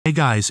Hey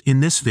guys,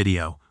 in this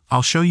video,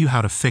 I'll show you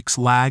how to fix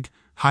lag,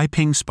 high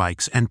ping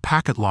spikes, and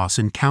packet loss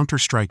in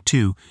Counter-Strike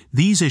 2.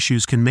 These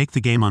issues can make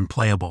the game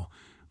unplayable,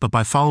 but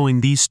by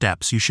following these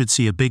steps you should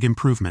see a big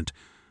improvement.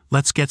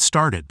 Let's get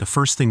started. The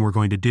first thing we're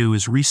going to do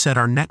is reset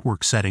our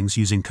network settings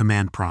using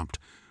Command Prompt.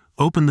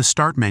 Open the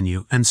Start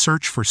menu and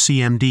search for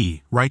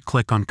CMD,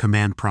 right-click on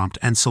Command Prompt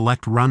and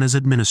select Run as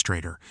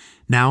Administrator.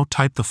 Now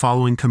type the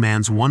following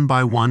commands one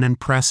by one and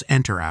press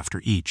Enter after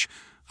each.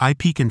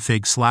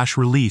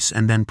 ipconfig/release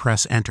and then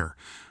press Enter.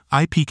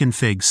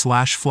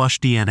 ipconfig/flush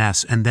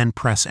DNS and then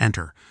press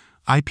Enter.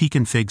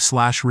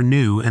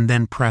 ipconfig/renew and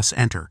then press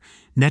Enter.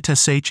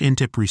 netsh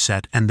intip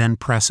reset and then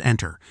press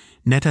Enter.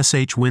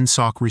 netsh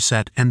winsock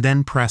reset and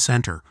then press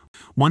Enter.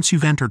 Once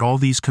you've entered all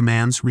these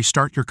commands,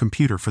 restart your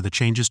computer for the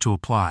changes to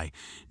apply.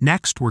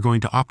 Next, we're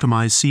going to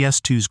optimize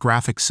CS2's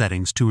graphics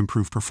settings to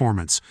improve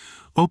performance.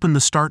 Open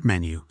the Start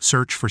menu,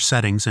 search for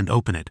Settings and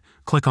open it.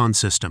 Click on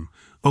System.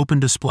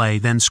 Open Display,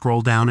 then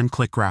scroll down and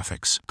click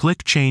Graphics.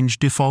 Click Change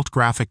Default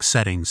Graphics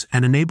Settings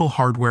and enable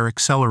Hardware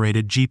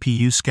Accelerated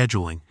GPU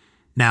Scheduling.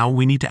 Now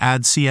we need to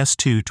add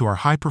CS2 to our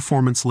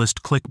high-performance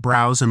list. Click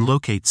Browse and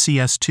locate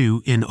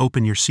CS2 in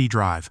Open Your C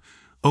drive.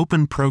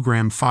 Open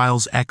Program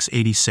Files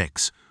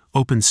x86.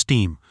 Open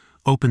Steam.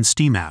 Open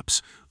Steam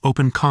Apps.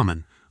 Open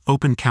Common.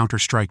 Open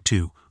Counter-Strike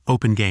 2.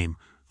 Open Game.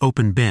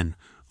 Open Bin.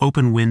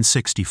 Open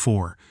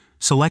Win64.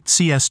 Select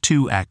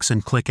CS2X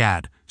and click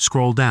Add.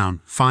 Scroll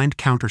down, find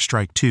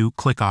Counter-Strike 2,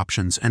 click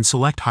Options and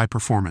select High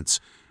Performance.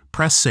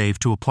 Press Save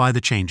to apply the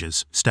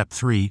changes. Step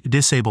 3.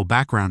 Disable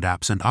background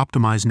apps and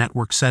optimize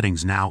network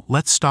settings. Now,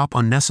 let's stop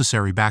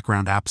unnecessary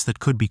background apps that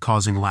could be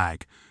causing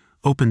lag.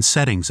 Open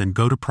Settings and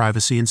go to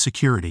Privacy and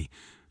Security.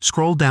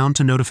 Scroll down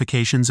to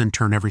Notifications and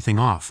turn everything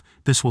off.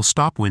 This will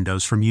stop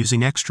Windows from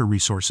using extra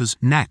resources.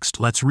 Next,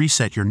 let's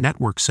reset your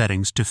network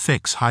settings to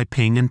fix high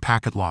ping and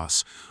packet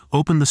loss.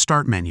 Open the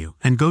Start menu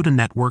and go to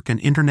Network and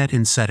Internet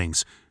in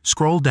Settings.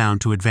 Scroll down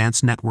to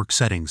Advanced Network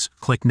Settings.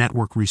 Click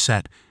Network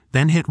Reset,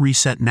 then hit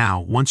Reset Now.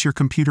 Once your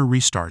computer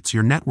restarts,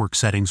 your network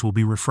settings will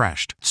be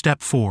refreshed.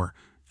 Step 4.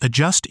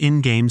 Adjust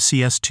in-game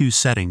CS2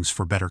 settings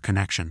for better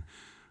connection.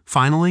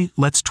 Finally,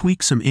 let's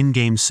tweak some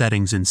in-game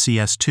settings in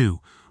CS2.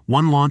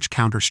 1. Launch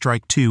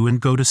Counter-Strike 2 and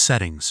go to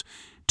Settings.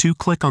 2.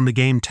 Click on the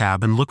Game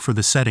tab and look for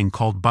the setting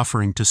called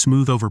Buffering to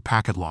smooth over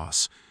packet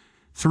loss.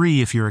 3.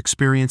 If you're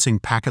experiencing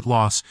packet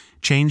loss,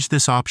 change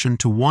this option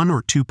to 1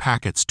 or 2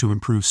 packets to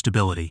improve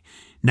stability.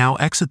 Now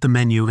exit the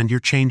menu and your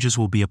changes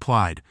will be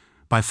applied.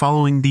 By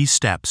following these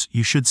steps,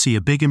 you should see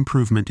a big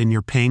improvement in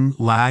your ping,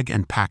 lag,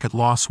 and packet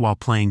loss while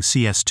playing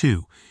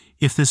CS2.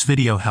 If this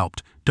video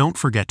helped, don't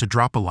forget to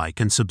drop a like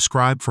and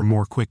subscribe for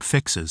more quick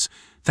fixes.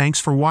 Thanks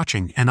for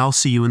watching, and I'll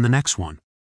see you in the next one.